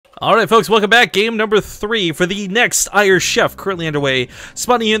All right, folks, welcome back. Game number 3 for the next Aiur Chef currently underway.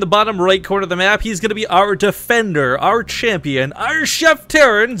 Spawning in the bottom right corner of the map, he's going to be our defender, our champion, Aiur Chef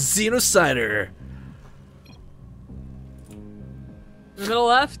Terran, XenoCider. In the middle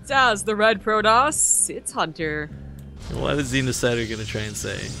left, as the red Protoss, it's Hunter. What is XenoCider going to try and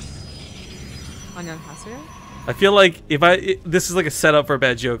say? I I feel like this is like a setup for a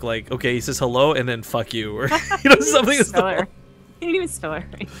bad joke. Like, okay, he says hello and then fuck you, or you know, something. He didn't even spell it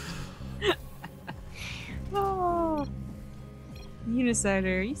right. Oh,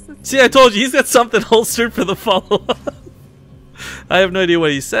 XenoCider. See, I told you he's got something holstered for the follow-up. I have no idea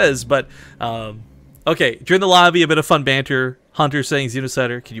what he says, but okay. During the lobby, a bit of fun banter. Hunter saying,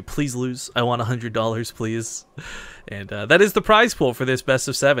 XenoCider, can you please lose? I want $100, please. And that is the prize pool for this best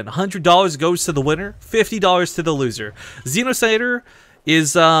of 7. $100 goes to the winner, $50 to the loser. XenoCider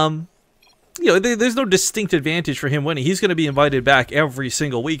is, you know, there's no distinct advantage for him winning. He's going to be invited back every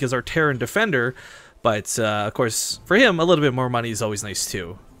single week as our Terran defender. But, of course, for him, a little bit more money is always nice,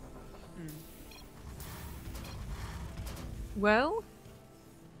 too. Well,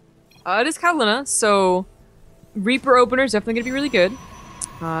 it is Catalina, so Reaper opener is definitely going to be really good.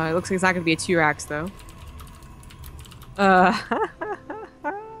 It looks like it's not going to be a 2-axe, though.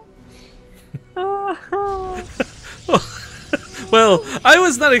 Well, I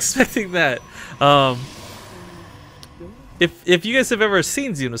was not expecting that. If you guys have ever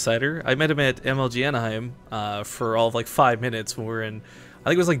seen XenoCider, I met him at MLG Anaheim for all of like 5 minutes when we were in, I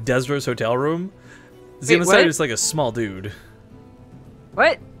think it was like Desro's hotel room. XenoCider is like a small dude.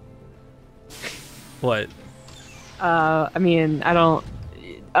 What? What? I mean, I don't.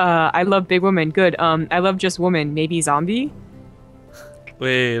 I love big women. Good. I love just woman. Maybe zombie.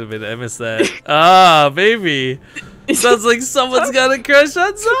 Wait a minute, I missed that. Ah, baby. Sounds like someone's got a crush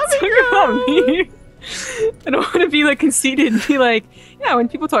on zombie girl. I don't want to be like conceited and be like, yeah. When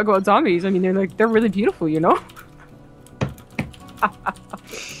people talk about zombies, I mean, they're really beautiful, you know.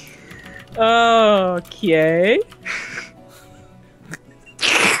 Okay.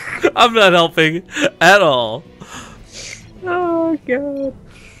 I'm not helping at all. Oh god.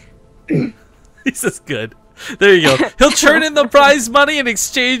 He says good. There you go. He'll turn in the prize money in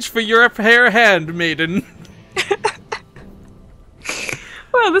exchange for your fair hand, maiden.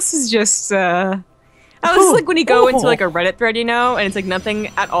 Well, this is just this is like when you go into like a Reddit thread, you know, and it's like nothing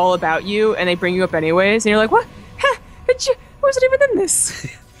at all about you, and they bring you up anyways, and you're like, what? Huh, what was it even in this?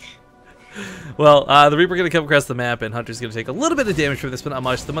 Well, the Reaper going to come across the map, and Hunter's going to take a little bit of damage from this, but not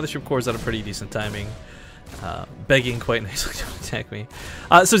much. The Mothership Core is on a pretty decent timing. Begging quite nicely to attack me.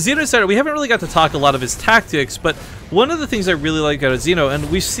 So XenoCider, we haven't really got to talk a lot of his tactics, but one of the things I really like out of Xeno, and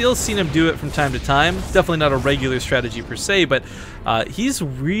we've still seen him do it from time to time, definitely not a regular strategy per se, but he's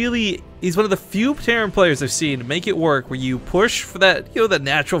one of the few Terran players I've seen make it work where you push for that, you know, that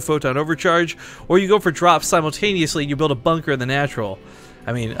natural photon overcharge, or you go for drops simultaneously and you build a bunker in the natural.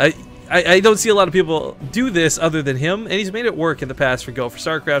 I mean, I don't see a lot of people do this other than him, and he's made it work in the past for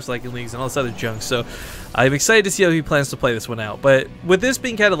StarCrafts, like in leagues, and all this other junk. So I'm excited to see how he plans to play this one out. But with this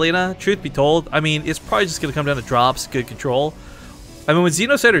being Catalina, truth be told, I mean, it's probably just going to come down to drops, good control. I mean, when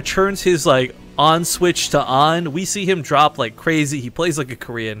XenoCider turns his like on switch to on, we see him drop like crazy. He plays like a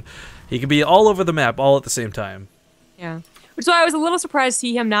Korean. He can be all over the map all at the same time. Yeah. Which is why I was a little surprised to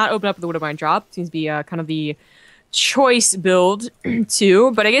see him not open up the Woodbine drop. Seems to be kind of the choice build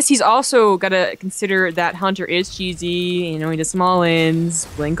too, but I guess he's also got to consider that Hunter is cheesy. You know, he does some all-ins,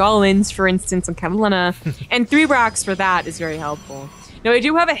 blink all-ins, for instance, on Catalina, and 3 racks for that is very helpful. Now, I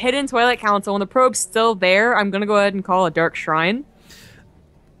do have a hidden Twilight Council, and the probe's still there. I'm gonna go ahead and call a Dark Shrine.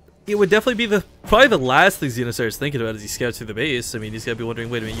 It would definitely be probably the last thing XenoCider is thinking about as he scouts through the base. I mean, he's got to be wondering,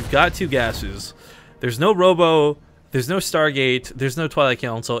 wait a minute, you've got 2 gases, there's no Robo, there's no Stargate, there's no Twilight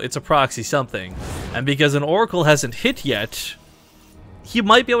Council, it's a proxy something. And because an Oracle hasn't hit yet, he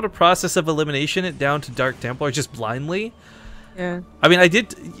might be able to process of elimination it down to Dark Templar just blindly. Yeah. I mean, I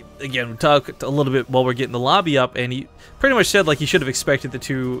did, again, talk a little bit while we're getting the lobby up, and he pretty much said, like, he should have expected the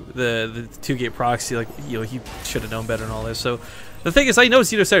 2-gate proxy, like, you know, he should have known better and all this. So the thing is, I know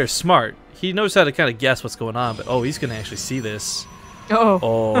XenoCider's smart. He knows how to kind of guess what's going on, but, oh, he's going to actually see this. Oh.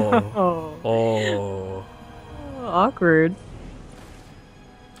 Oh. Oh. Awkward.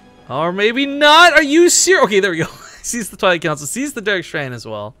 Or maybe not. Are you serious? Okay, there we go. Sees the Twilight Council. Sees the Dark Shrine as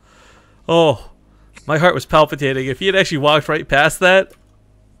well. Oh, my heart was palpitating. If he had actually walked right past that,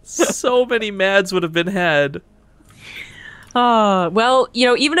 so many mads would have been had. Well, you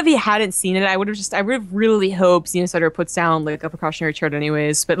know, even if he hadn't seen it, I would have really hoped XenoCider puts down like a precautionary chart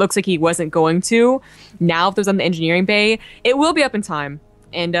anyways, but it looks like he wasn't going to. Now, if there's on the engineering bay, it will be up in time.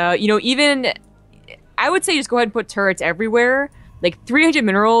 And, you know, even I would say just go ahead and put turrets everywhere. Like 300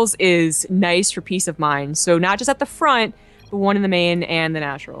 minerals is nice for peace of mind. So not just at the front, but one in the main and the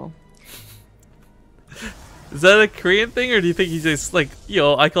natural. Is that a Korean thing, or do you think he's just like,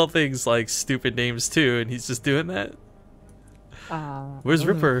 I call things like stupid names too, and he's just doing that? Where's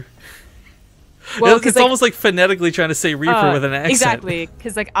Ripper? Well, it's almost like phonetically trying to say Reaper with an accent. Exactly,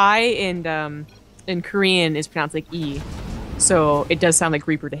 because like I in Korean is pronounced like E, so it does sound like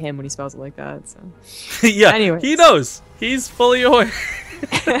Reaper to him when he spells it like that. So yeah, anyways. He knows. He's fully aware.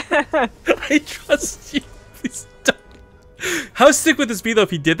 I trust you. Please don't. How sick would this be though if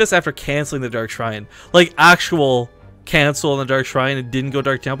he did this after canceling the Dark Shrine? Like actual cancel on the Dark Shrine and didn't go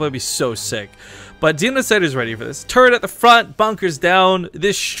Dark Temple? That'd be so sick. But XenoCider's ready for this. Turret at the front, bunkers down.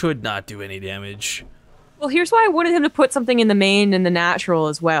 This should not do any damage. Well, here's why I wanted him to put something in the main and the natural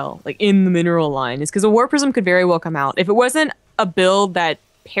as well, like in the mineral line, is because a Warp Prism could very well come out. If it wasn't a build that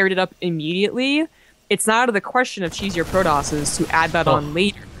paired it up immediately, it's not out of the question of Cheese Your Protosses to add that on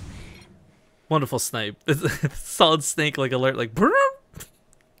later. Wonderful snipe. Solid snake like alert, like brrr.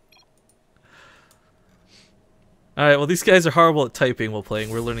 Alright, well these guys are horrible at typing while playing.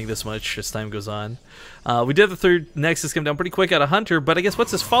 We're learning this much as time goes on. We did have the third Nexus come down pretty quick out of Hunter, but I guess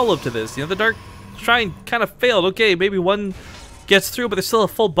what's his follow-up to this? The Dark Shrine kind of failed. Okay, maybe one gets through, but there's still a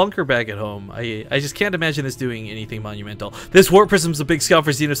full bunker back at home. I just can't imagine this doing anything monumental. This Warp Prism's a big scout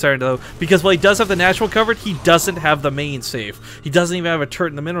for XenoCider though, because while he does have the natural covered, he doesn't have the main safe. He doesn't even have a turret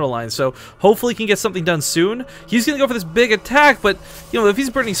in the mineral line, so hopefully he can get something done soon. He's gonna go for this big attack, but if he's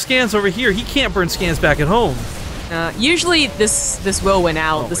burning scans over here, he can't burn scans back at home. Usually this will win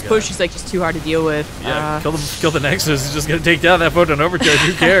out. This push is like just too hard to deal with. Yeah, kill the Nexus. He's just gonna take down that photon overcharge.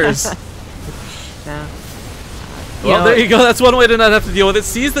 Who cares? Yeah. Well, there you go. That's one way to not have to deal with it.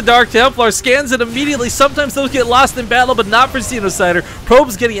 Sees the Dark Templar, scans it immediately. Sometimes those get lost in battle, but not for XenoCider.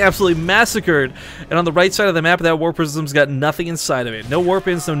 Probe's getting absolutely massacred. And on the right side of the map, that Warp Prism's got nothing inside of it. No warp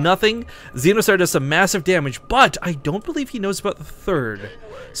ins, no nothing. XenoCider does some massive damage, but I don't believe he knows about the third.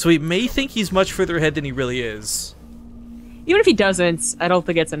 So he may think he's much further ahead than he really is. Even if he doesn't, I don't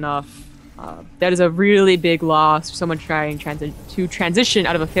think it's enough. That is a really big loss for someone trying to transition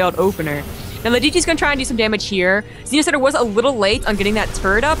out of a failed opener. Now, Ladichi's going to try and do some damage here. XenoCider was a little late on getting that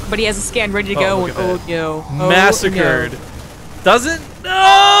turret up, but he has a scan ready to go. And no. Massacred. No. Doesn't?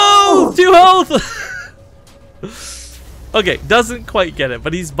 No! 2 health! Okay, doesn't quite get it,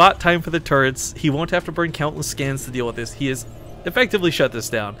 but he's bought time for the turrets. He won't have to burn countless scans to deal with this. He has effectively shut this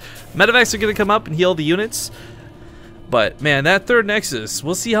down. Medevacs are going to come up and heal the units. But, man, that third Nexus,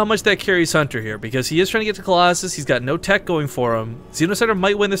 we'll see how much that carries Hunter here, because he is trying to get to Colossus. He's got no tech going for him. XenoCider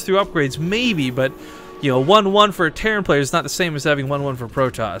might win this through upgrades, maybe, but, 1-1 for a Terran player is not the same as having 1-1 for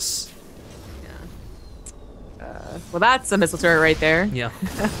Protoss. Yeah. Well, that's a missile turret right there. Yeah.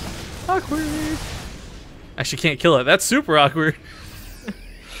 Awkward. Actually, can't kill it. That's super awkward.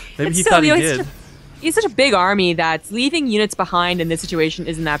 Maybe he thought he did. He's such a big army that leaving units behind in this situation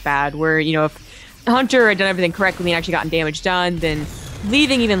isn't that bad, where, if Hunter had done everything correctly and actually gotten damage done, then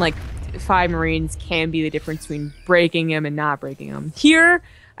leaving even like 5 Marines can be the difference between breaking him and not breaking him. Here,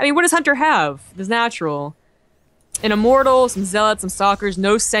 I mean, what does Hunter have? This natural. An Immortal, some Zealots, some Stalkers,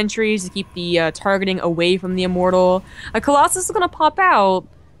 no Sentries to keep the targeting away from the Immortal. A Colossus is going to pop out,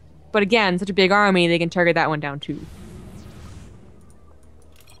 but again, such a big army, they can target that one down too.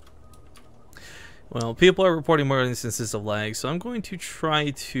 Well, people are reporting more instances of lag, so I'm going to try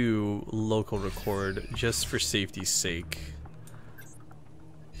to local record just for safety's sake.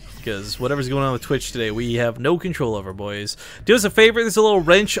 Because whatever's going on with Twitch today, we have no control over, boys. Do us a favor, there's a little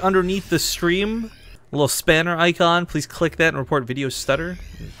wrench underneath the stream, a little spanner icon. Please click that and report video stutter.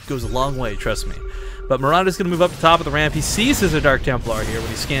 It goes a long way, trust me. But Miranda's going to move up the top of the ramp. He sees there's a Dark Templar here when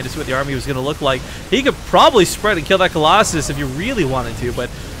he scanned to see what the army was going to look like. He could probably spread and kill that Colossus if you really wanted to, but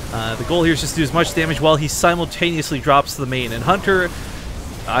the goal here is just to do as much damage while he simultaneously drops to the main. And Hunter,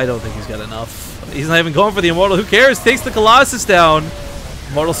 I don't think he's got enough. He's not even going for the Immortal. Who cares? Takes the Colossus down.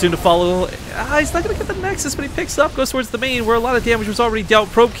 Immortal soon to follow. He's not going to get the Nexus, but he picks up, goes towards the main, where a lot of damage was already dealt.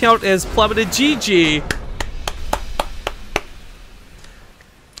 Probe count has plummeted. GG.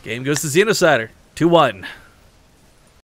 Game goes to XenoCider. 2-1.